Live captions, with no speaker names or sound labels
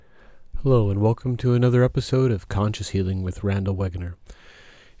Hello, and welcome to another episode of Conscious Healing with Randall Wegener.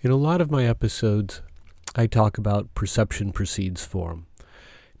 In a lot of my episodes, I talk about perception precedes form.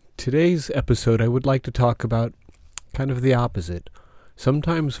 Today's episode, I would like to talk about kind of the opposite.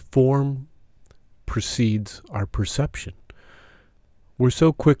 Sometimes form precedes our perception. We're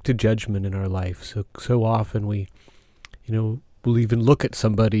so quick to judgment in our life. So often we'll even look at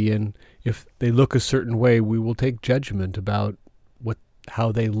somebody, and if they look a certain way, we will take judgment about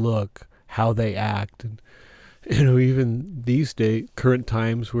how they look, how they act. And even these current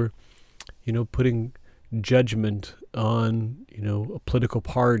times, we're putting judgment on a political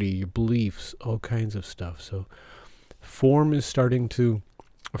party, your beliefs, all kinds of stuff. So form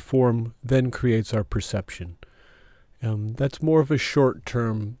then creates our perception. That's more of a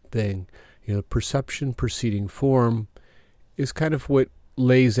short-term thing. Perception preceding form is kind of what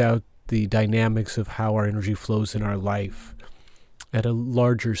lays out the dynamics of how our energy flows in our life at a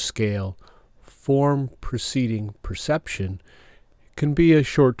larger scale. Form preceding perception can be a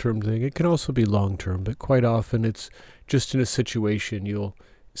short-term thing. It can also be long-term, but quite often it's just in a situation. You'll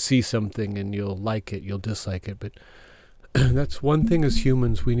see something and you'll like it, you'll dislike it. But that's one thing as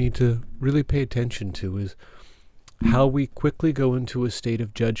humans we need to really pay attention to, is how we quickly go into a state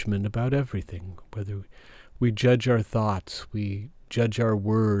of judgment about everything. Whether we judge our thoughts, we judge our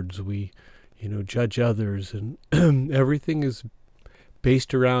words, we judge others, and everything is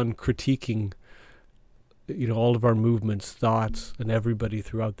based around critiquing all of our movements, thoughts, and everybody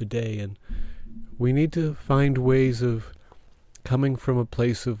throughout the day. And we need to find ways of coming from a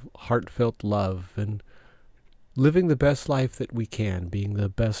place of heartfelt love and living the best life that we can, being the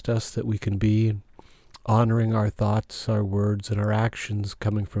best us that we can be, and honoring our thoughts, our words, and our actions,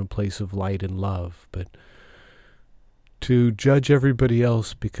 coming from a place of light and love. But to judge everybody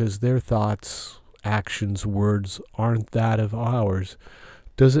else because their thoughts, actions, words aren't that of ours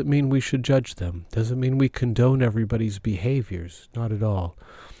doesn't mean we should judge them. Doesn't mean we condone everybody's behaviors. Not at all.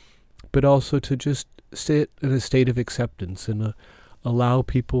 But also to just sit in a state of acceptance and allow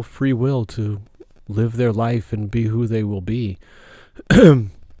people free will to live their life and be who they will be.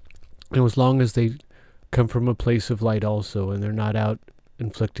 And as long as they come from a place of light also, and they're not out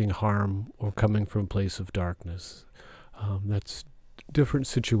inflicting harm or coming from a place of darkness. That's a different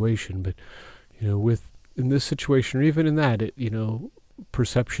situation, but in this situation, or even in that,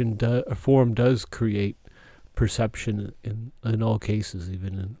 perception, form does create perception in all cases,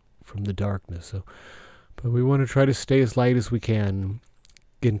 even from the darkness. So, but we want to try to stay as light as we can,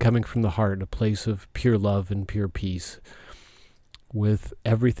 again, coming from the heart, a place of pure love and pure peace, with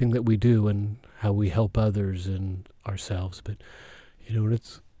everything that we do and how we help others and ourselves. But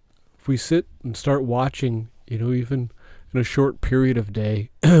if we sit and start watching, even in a short period of day,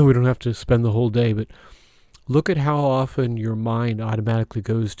 we don't have to spend the whole day, but look at how often your mind automatically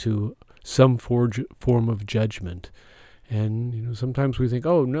goes to some form of judgment. And sometimes we think,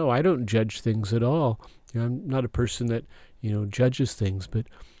 oh no, I don't judge things at all. I'm not a person that judges things. But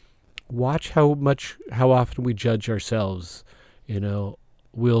watch how often we judge ourselves.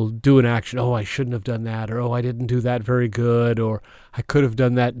 We'll do an action, oh, I shouldn't have done that, or oh, I didn't do that very good, or I could have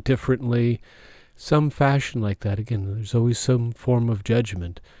done that differently. Some fashion like that. Again, there's always some form of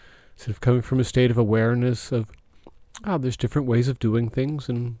judgment. Instead of coming from a state of awareness of, there's different ways of doing things,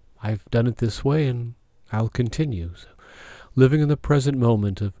 and I've done it this way, and I'll continue. So, living in the present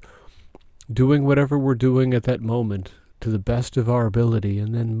moment of doing whatever we're doing at that moment to the best of our ability,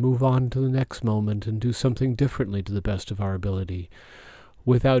 and then move on to the next moment and do something differently to the best of our ability,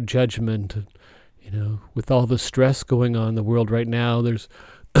 without judgment. With all the stress going on in the world right now, there's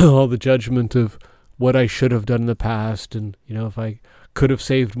all the judgment of what I should have done in the past, and if I could have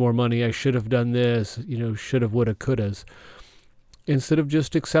saved more money, I should have done this, should have, woulda, couldas. Instead of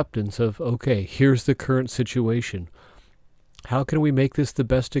just acceptance of, okay, here's the current situation. How can we make this the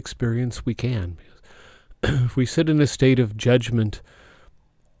best experience we can? If we sit in a state of judgment,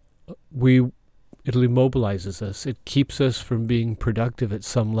 it immobilizes us. It keeps us from being productive at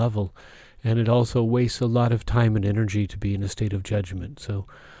some level, and it also wastes a lot of time and energy to be in a state of judgment. So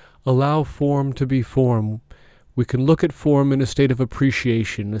allow form to be form. We can look at form in a state of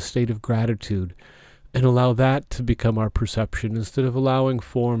appreciation, a state of gratitude, and allow that to become our perception instead of allowing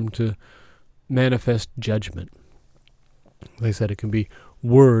form to manifest judgment. Like I said, it can be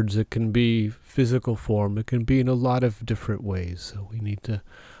words, it can be physical form, it can be in a lot of different ways. So we need to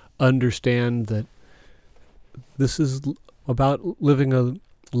understand that this is about living a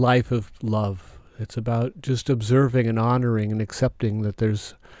life of love. It's about just observing and honoring and accepting that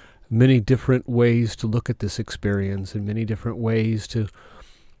there's many different ways to look at this experience and many different ways to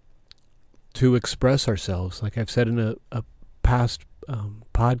express ourselves. Like I've said in a past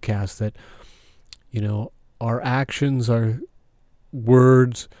podcast that, our actions, our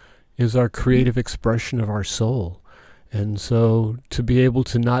words is our creative expression of our soul. And so to be able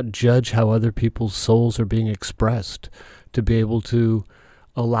to not judge how other people's souls are being expressed, to be able to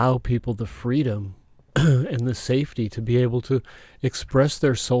allow people the freedom and the safety to be able to express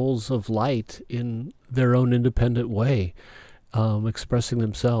their souls of light in their own independent way, expressing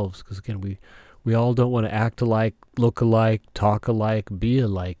themselves. Because again, we all don't want to act alike, look alike, talk alike, be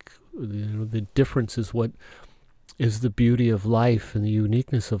alike. The difference is what is the beauty of life and the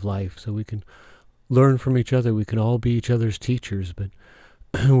uniqueness of life. So we can learn from each other. We can all be each other's teachers, but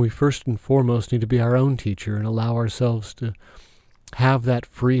we first and foremost need to be our own teacher and allow ourselves to have that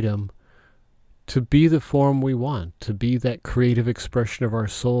freedom to be the form we want, to be that creative expression of our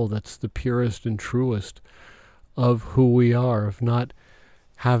soul that's the purest and truest of who we are, of not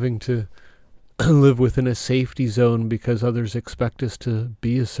having to live within a safety zone because others expect us to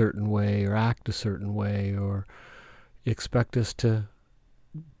be a certain way or act a certain way or expect us to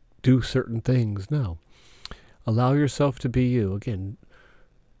do certain things. No. Allow yourself to be you. Again,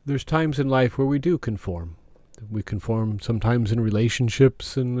 there's times in life where we do conform. We conform sometimes in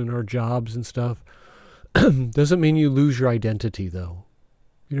relationships and in our jobs and stuff. Doesn't mean you lose your identity, though.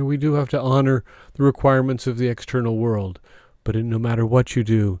 We do have to honor the requirements of the external world, but no matter what you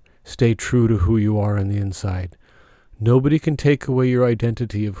do, stay true to who you are on the inside. Nobody can take away your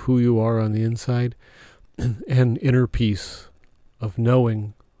identity of who you are on the inside and inner peace of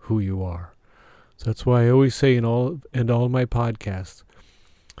knowing who you are. So that's why I always say in all my podcasts,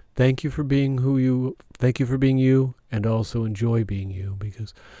 thank you for being you, and also enjoy being you,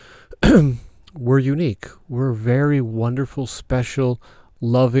 because we're unique. We're very wonderful, special,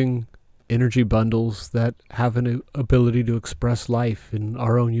 loving energy bundles that have an ability to express life in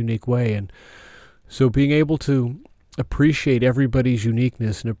our own unique way. And so being able to appreciate everybody's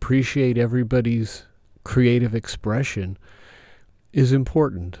uniqueness and appreciate everybody's creative expression is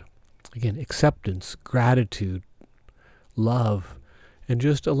important. Again, acceptance, gratitude, love, and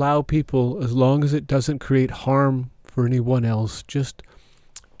just allow people, as long as it doesn't create harm for anyone else, just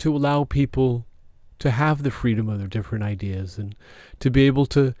to allow people to have the freedom of their different ideas and to be able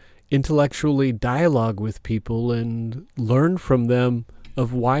to intellectually dialogue with people and learn from them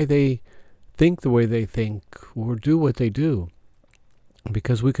of why they think the way they think or do what they do.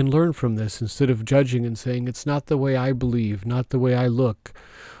 Because we can learn from this instead of judging and saying, it's not the way I believe, not the way I look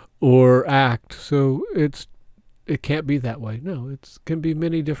or act, so it can't be that way. No, it can be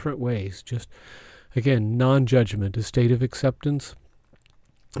many different ways. Just, again, non-judgment, a state of acceptance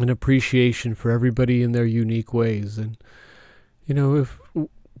and appreciation for everybody in their unique ways. And, if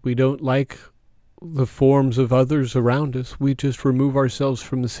we don't like the forms of others around us, we just remove ourselves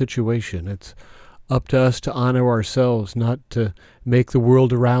from the situation. It's up to us to honor ourselves, not to make the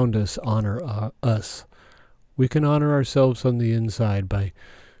world around us honor us. We can honor ourselves on the inside by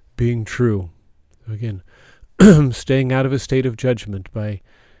being true. Again, staying out of a state of judgment, by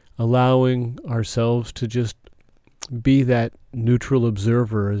allowing ourselves to just be that neutral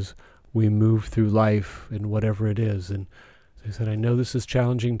observer as we move through life and whatever it is. And as I said, I know this is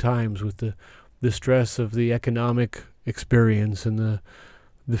challenging times with the stress of the economic experience and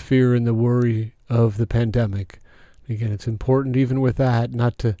the fear and the worry of the pandemic. Again, it's important even with that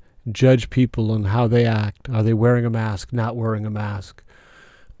not to judge people on how they act. Are they wearing a mask, not wearing a mask?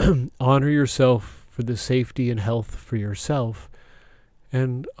 Honor yourself for the safety and health for yourself,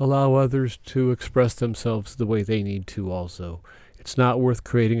 and allow others to express themselves the way they need to also. It's not worth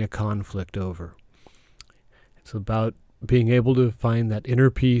creating a conflict over. It's about being able to find that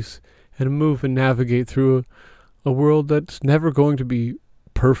inner peace and move and navigate through a world that's never going to be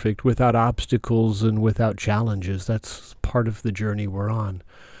perfect without obstacles and without challenges. That's part of the journey we're on.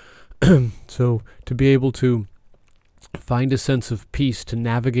 So to be able to find a sense of peace, to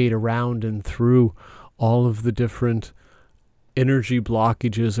navigate around and through all of the different energy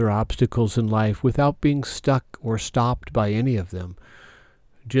blockages or obstacles in life without being stuck or stopped by any of them.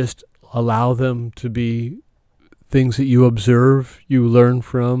 Just allow them to be things that you observe, you learn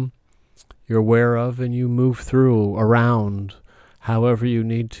from, you're aware of, and you move through, around, however you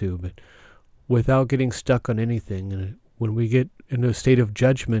need to, but without getting stuck on anything. And when we get in a state of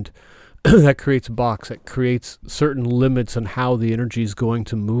judgment, that creates a box, that creates certain limits on how the energy is going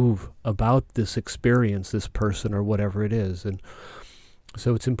to move about this experience, this person, or whatever it is. And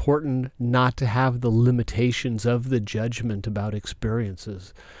so it's important not to have the limitations of the judgment about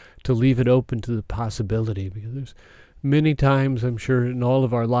experiences, to leave it open to the possibility, because there's many times, I'm sure, in all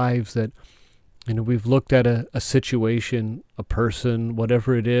of our lives that we've looked at a situation, a person,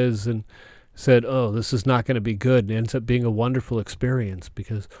 whatever it is, and said, oh, this is not going to be good, and it ends up being a wonderful experience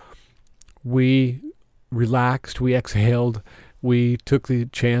because we relaxed, we exhaled, we took the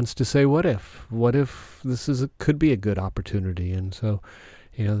chance to say, what if? What if this could be a good opportunity? And so,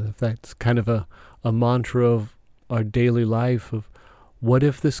 that's kind of a mantra of our daily life of, what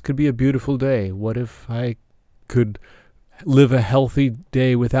if this could be a beautiful day? What if I could live a healthy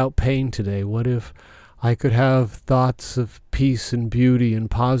day without pain today? What if I could have thoughts of peace and beauty and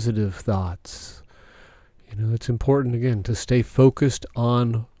positive thoughts? It's important, again, to stay focused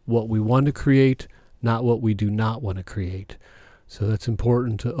on what we want to create, not what we do not want to create. So that's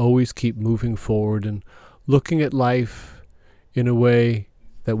important to always keep moving forward and looking at life in a way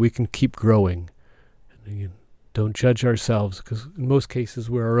that we can keep growing. And again, don't judge ourselves, because in most cases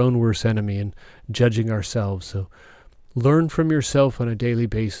we're our own worst enemy in judging ourselves. So learn from yourself on a daily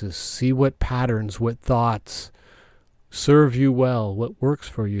basis. See what patterns, what thoughts serve you well, what works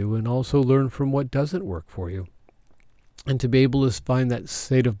for you, and also learn from what doesn't work for you. And to be able to find that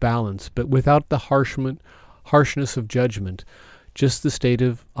state of balance, but without the harshness of judgment, just the state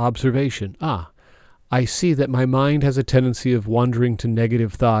of observation. I see that my mind has a tendency of wandering to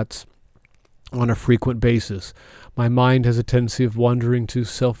negative thoughts on a frequent basis. My mind has a tendency of wandering to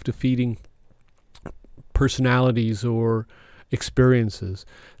self-defeating personalities or experiences.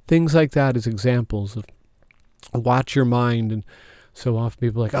 Things like that as examples of watch your mind. And so often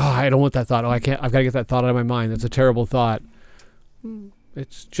people are like, I don't want that thought. I've got to get that thought out of my mind. That's a terrible thought.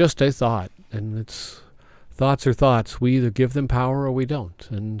 It's just a thought, and thoughts are thoughts. We either give them power or we don't.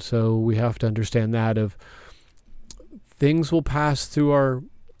 And so we have to understand that of things will pass through our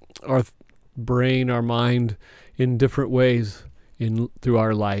brain, our mind, in different ways through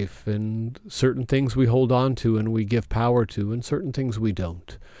our life, and certain things we hold on to and we give power to, and certain things we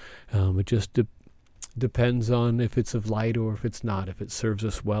don't. It just depends on if it's of light or if it's not, if it serves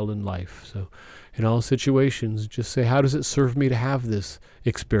us well in life. So in all situations, just say, how does it serve me to have this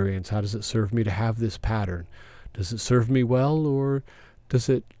experience? How does it serve me to have this pattern? Does it serve me well, or is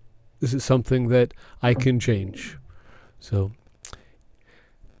it something that I can change? So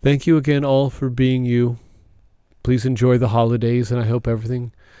thank you again all for being you. Please enjoy the holidays, and I hope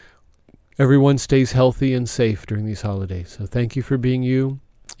everyone stays healthy and safe during these holidays. So thank you for being you.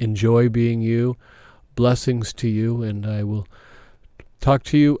 Enjoy being you. Blessings to you, and I will talk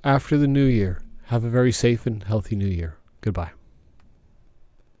to you after the new year. Have a very safe and healthy new year. Goodbye.